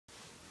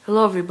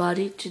Hello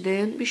everybody,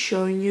 today I'll be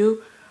showing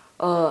you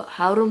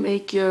how to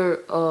make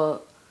your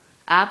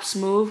apps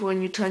move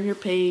when you turn your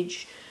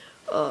page.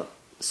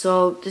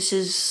 So this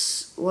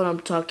is what I'm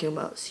talking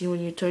about. See, when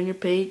you turn your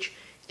page,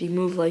 they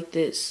move like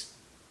this.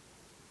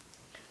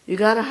 You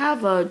gotta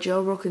have a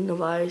jailbroken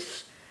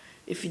device.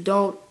 If you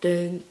don't,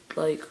 then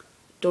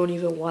don't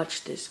even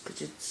watch this,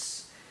 because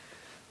it's,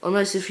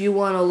 unless if you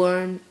want to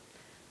learn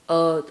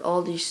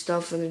all these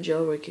stuff in the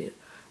jailbreak it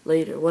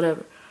later,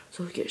 whatever.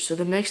 So okay, so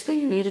the next thing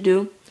you need to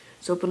do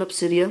is open up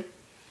Cydia.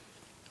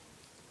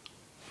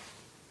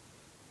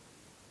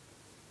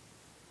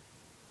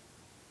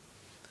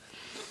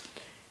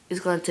 It's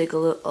gonna take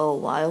a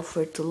while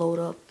for it to load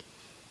up.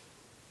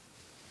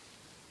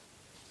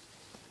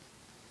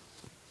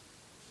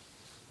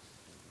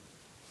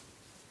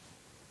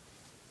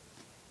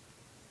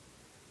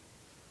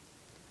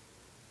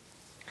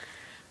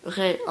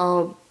 Okay,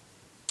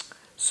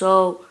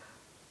 so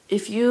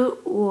if you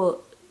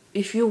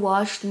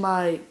watched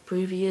my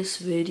previous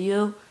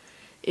video,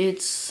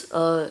 it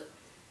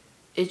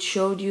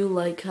showed you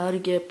like how to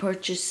get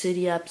purchase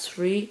Cydia apps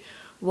free.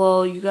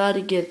 Well, you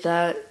gotta get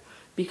that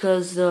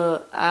because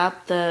the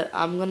app that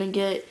I'm gonna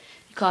get, it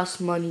costs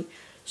money.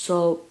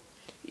 So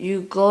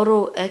you go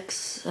to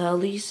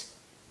Xhellies,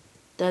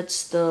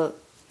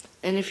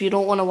 and if you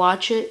don't want to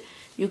watch it,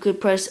 you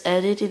could press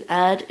edit and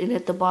add, and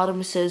at the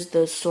bottom it says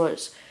the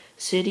source,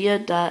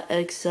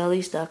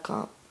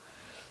 cydia.xhellies.com.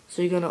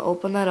 So you're gonna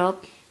open that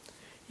up.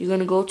 You're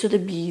gonna go to the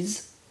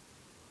bees,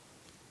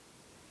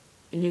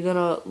 and you're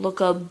gonna look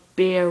up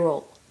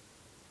Barrel,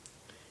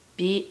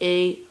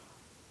 Barrel.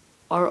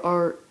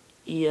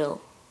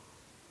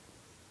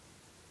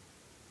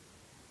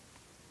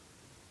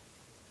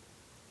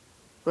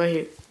 Right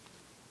here.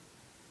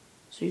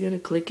 So you're gonna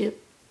click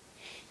it,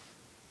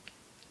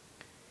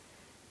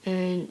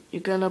 and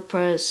you're gonna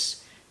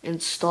press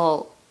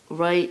install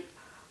right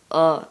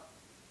where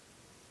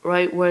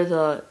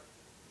the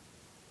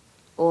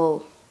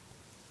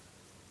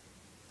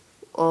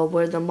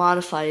where the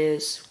modify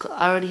is.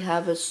 I already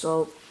have it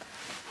so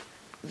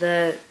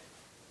that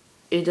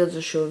it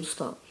doesn't show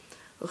install.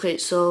 Okay,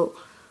 so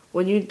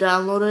when you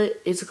download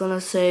it, it's gonna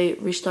say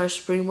restart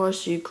Springboard,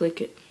 so you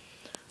click it.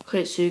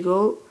 Okay, so you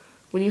go,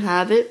 when you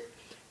have it,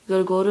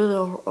 you're gonna go to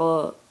the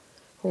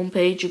home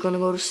page. You're gonna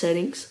go to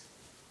settings,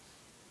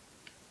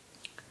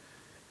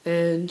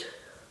 and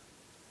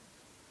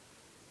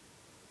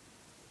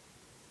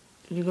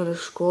you're gonna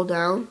scroll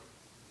down,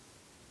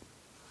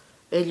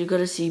 and you're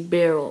gonna see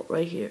Barrel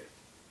right here.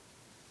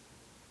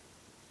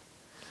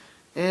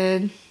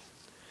 And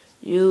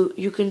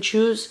you can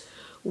choose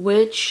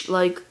which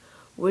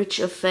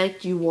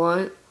effect you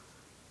want,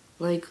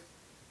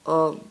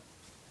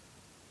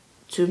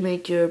 to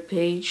make your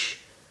page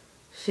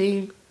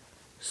thing.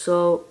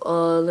 So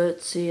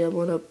let's see, I'm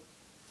gonna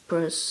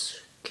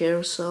press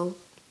carousel,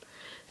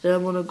 then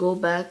I'm gonna go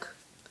back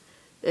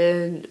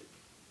and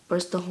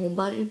press the home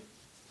button,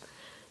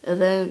 and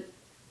then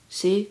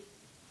see,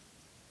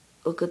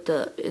 look at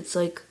it's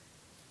like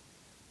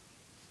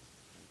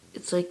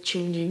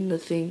changing the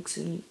things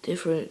in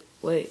different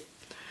way.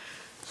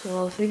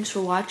 So thanks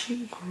for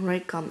watching.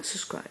 Rate, comment,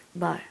 subscribe.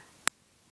 Bye.